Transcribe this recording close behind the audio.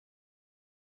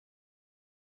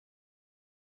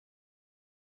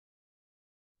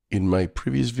In my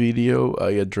previous video, I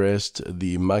addressed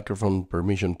the microphone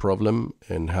permission problem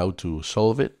and how to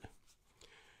solve it.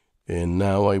 And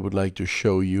now I would like to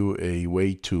show you a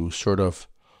way to sort of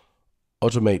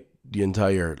automate the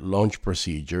entire launch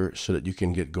procedure so that you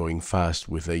can get going fast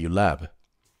with AU Lab.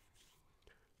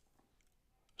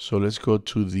 So let's go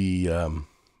to the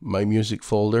My Music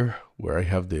folder where I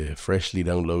have the freshly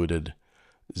downloaded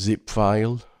zip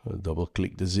file. I'll double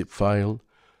click the zip file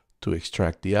to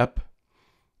extract the app.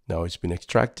 Now it's been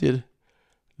extracted.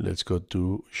 Let's go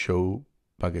to Show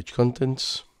Package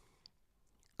Contents,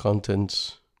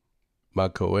 Contents,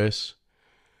 macOS,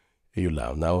 AU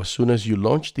Lab. Now as soon as you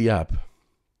launch the app,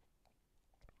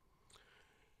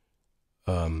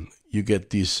 you get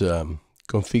this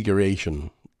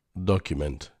configuration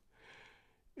document.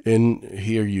 And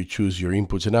here you choose your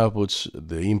inputs and outputs.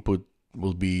 The input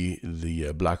will be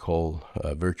the black hole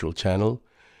virtual channel,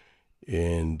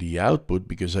 and the output,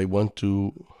 because I want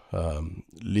to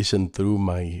listen through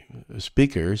my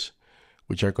speakers,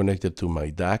 which are connected to my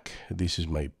DAC. This is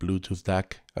my Bluetooth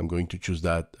DAC. I'm going to choose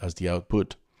that as the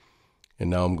output. And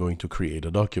now I'm going to create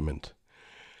a document.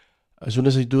 As soon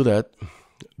as I do that,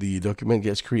 the document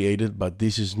gets created, but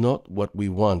this is not what we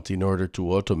want in order to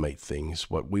automate things.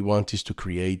 What we want is to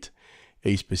create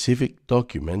a specific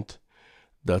document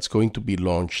that's going to be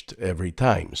launched every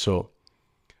time. So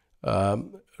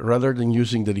rather than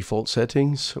using the default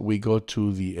settings, we go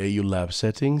to the AU Lab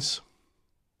settings.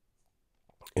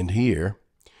 And here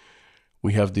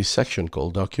we have this section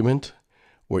called Document,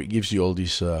 where it gives you all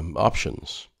these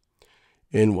options.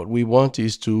 And what we want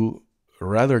is to,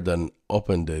 rather than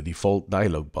open the default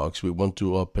dialog box, we want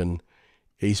to open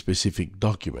a specific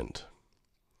document.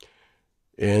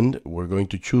 And we're going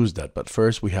to choose that. But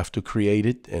first we have to create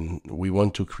it, and we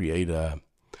want to create a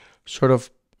sort of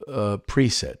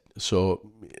preset.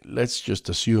 So let's just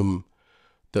assume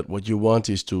that what you want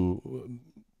is to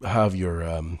have your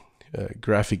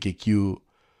graphic EQ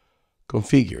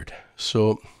configured.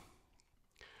 So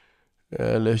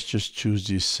let's just choose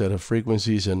this set of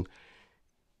frequencies, and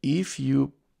if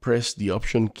you press the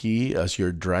Option key as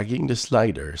you're dragging the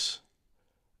sliders,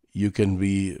 you can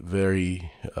be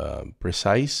very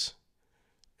precise,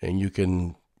 and you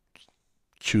can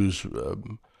choose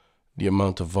the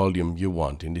amount of volume you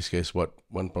want. In this case, 1.5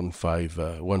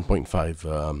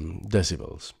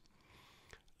 decibels.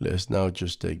 Let's now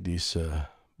just take this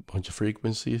bunch of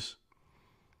frequencies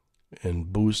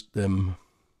and boost them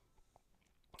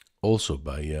also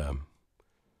by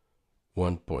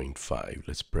 1.5.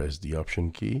 Let's press the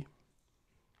Option key.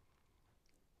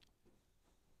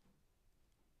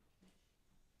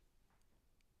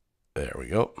 There we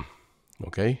go.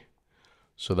 Okay,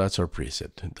 so that's our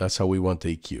preset. That's how we want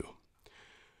EQ.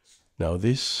 Now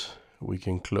this, we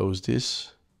can close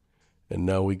this, and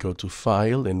now we go to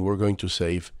File, and we're going to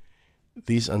save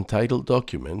this untitled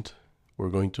document. We're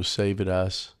going to save it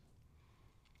as,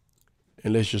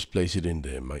 and let's just place it in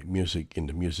the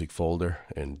music folder,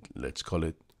 and let's call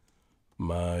it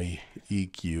my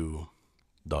EQ.track.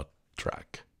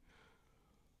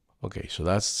 Okay, so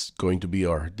that's going to be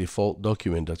our default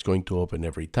document that's going to open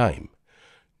every time.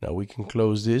 Now we can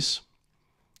close this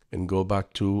and go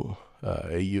back to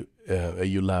AU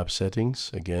Lab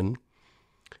settings again.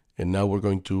 And now we're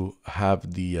going to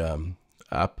have the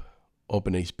app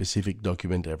open a specific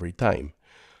document every time.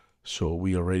 So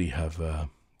we already have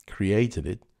created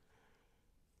it.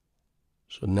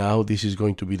 So now this is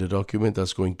going to be the document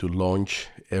that's going to launch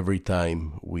every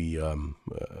time we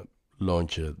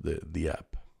launch the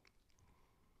app.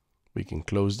 We can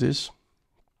close this.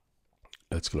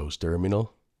 Let's close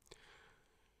terminal.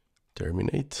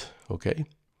 Terminate. Okay.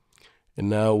 And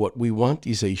now what we want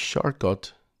is a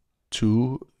shortcut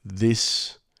to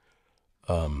this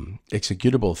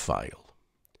executable file.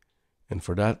 And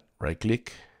for that, right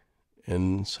click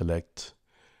and select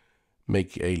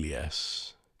Make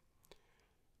Alias.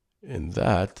 And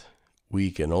that we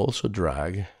can also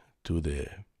drag to the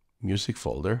music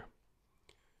folder.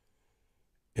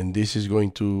 And this is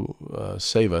going to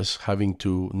save us having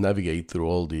to navigate through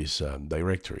all these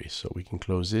directories. So we can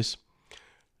close this.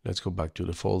 Let's go back to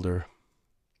the folder.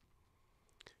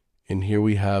 And here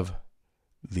we have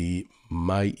the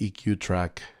My EQ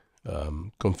track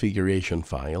configuration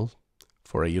file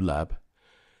for AU Lab.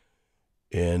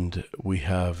 And we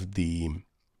have the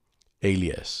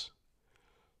alias.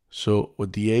 So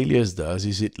what the alias does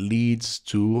is it leads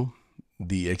to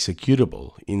the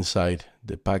executable inside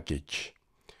the package.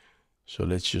 So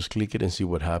let's just click it and see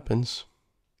what happens.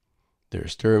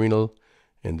 There's terminal,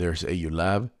 and there's AU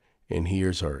Lab, and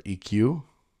here's our EQ.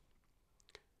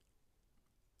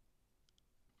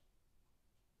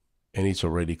 And it's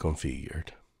already configured.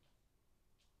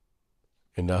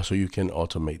 And now so you can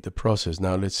automate the process.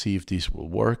 Now let's see if this will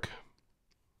work.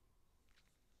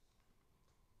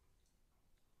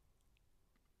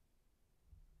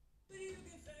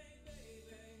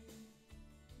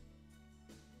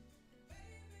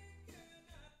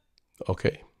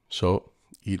 Okay, so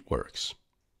it works.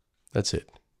 That's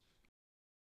it.